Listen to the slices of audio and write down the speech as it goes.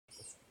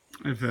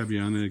Hi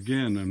Fabiana,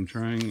 again I'm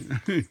trying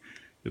to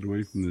get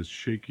away from this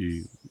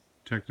shaky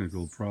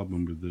technical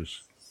problem with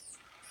this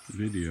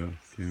video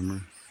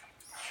camera,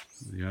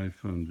 the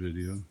iPhone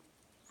video.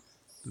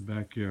 The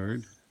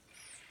backyard,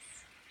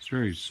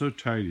 it's so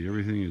tidy,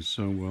 everything is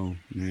so well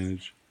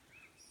managed.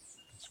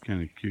 It's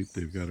kind of cute,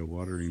 they've got a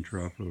watering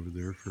trough over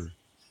there for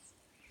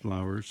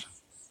flowers.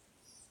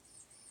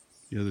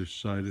 The other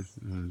side is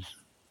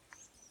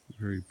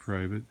very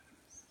private.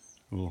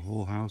 Well, the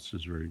whole house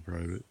is very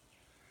private.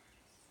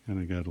 Kind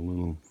of got a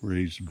little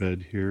raised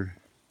bed here.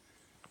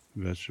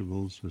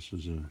 Vegetables, this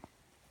is a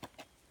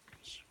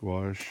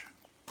squash,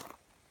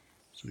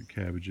 so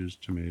cabbages,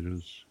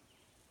 tomatoes,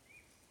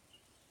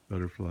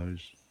 butterflies.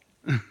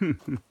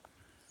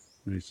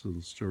 Nice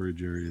little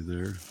storage area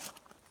there.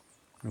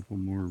 A couple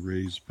more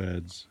raised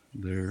beds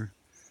there.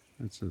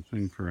 That's a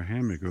thing for a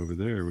hammock over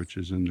there, which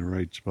is in the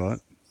right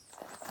spot.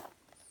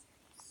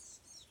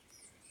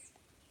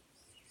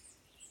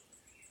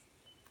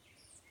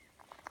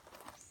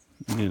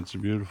 Yeah, it's a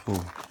beautifully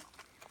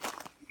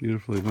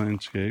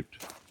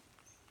landscaped.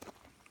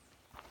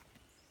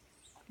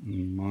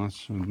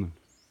 Moss and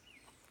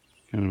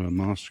kind of a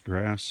moss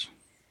grass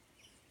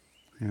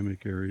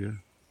hammock area.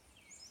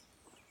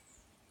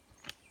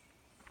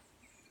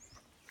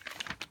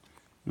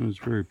 And it's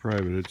very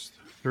private. It's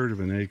a third of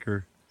an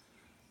acre,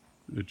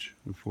 which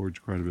affords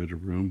quite a bit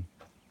of room.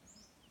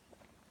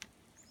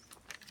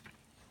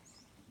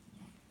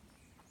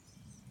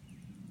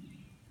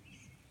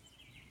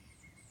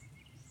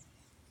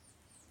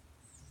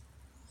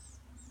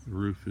 The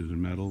roof is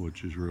metal,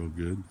 which is real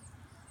good.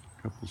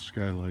 A couple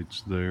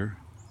skylights there.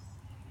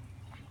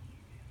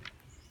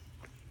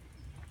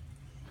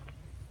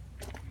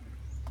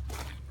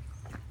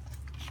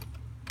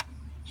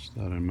 Just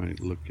thought I might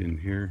look in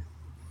here,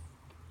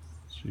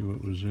 see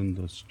what was in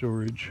the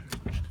storage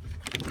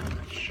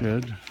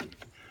shed.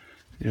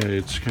 Yeah,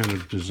 it's kind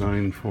of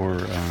designed for,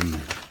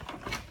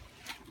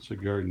 it's a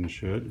garden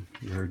shed,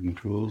 garden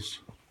tools.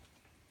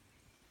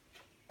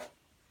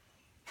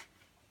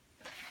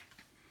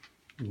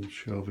 Little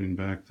shelving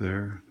back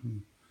there,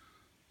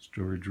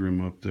 storage room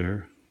up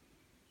there.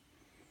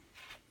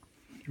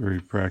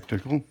 Very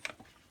practical.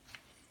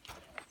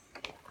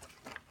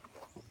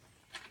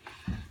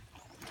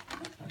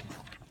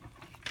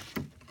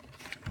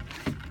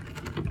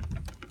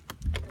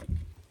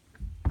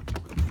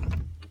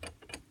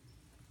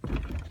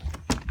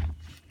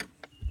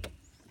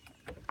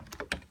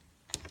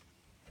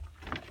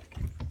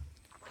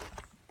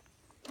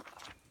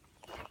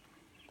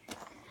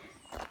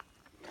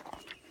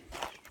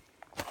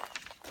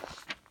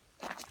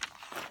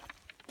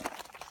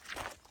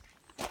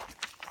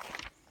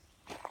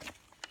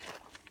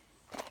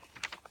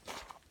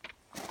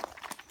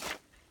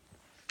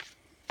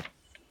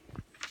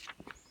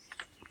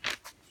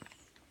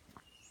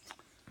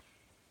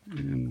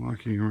 And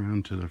walking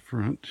around to the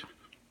front.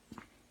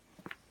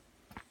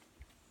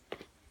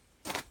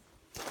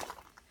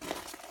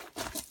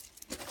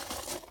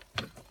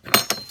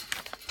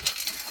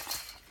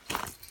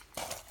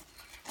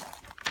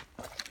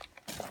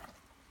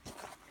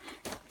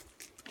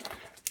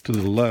 To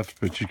the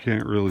left, but you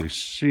can't really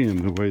see him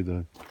the way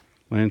the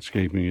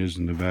landscaping is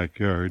in the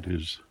backyard,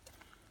 is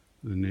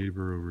the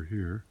neighbor over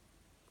here.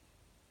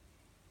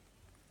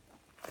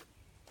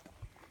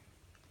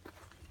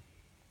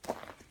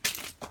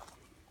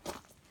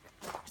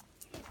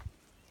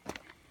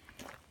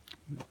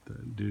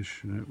 That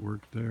dish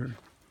network there.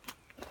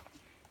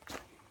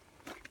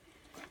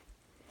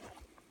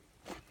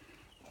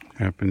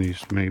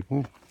 Japanese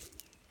maple.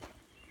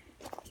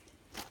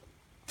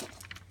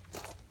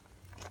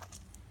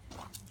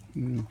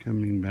 And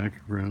coming back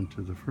around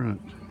to the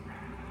front.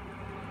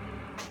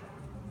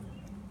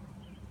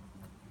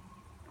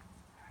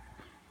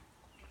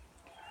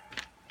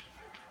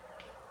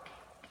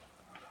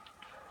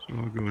 So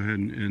I'll go ahead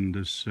and end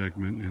this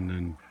segment and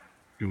then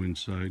go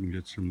inside and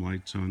get some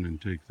lights on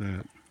and take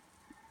that.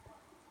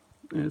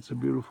 It's a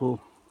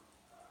beautiful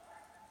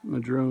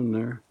madrone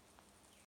there.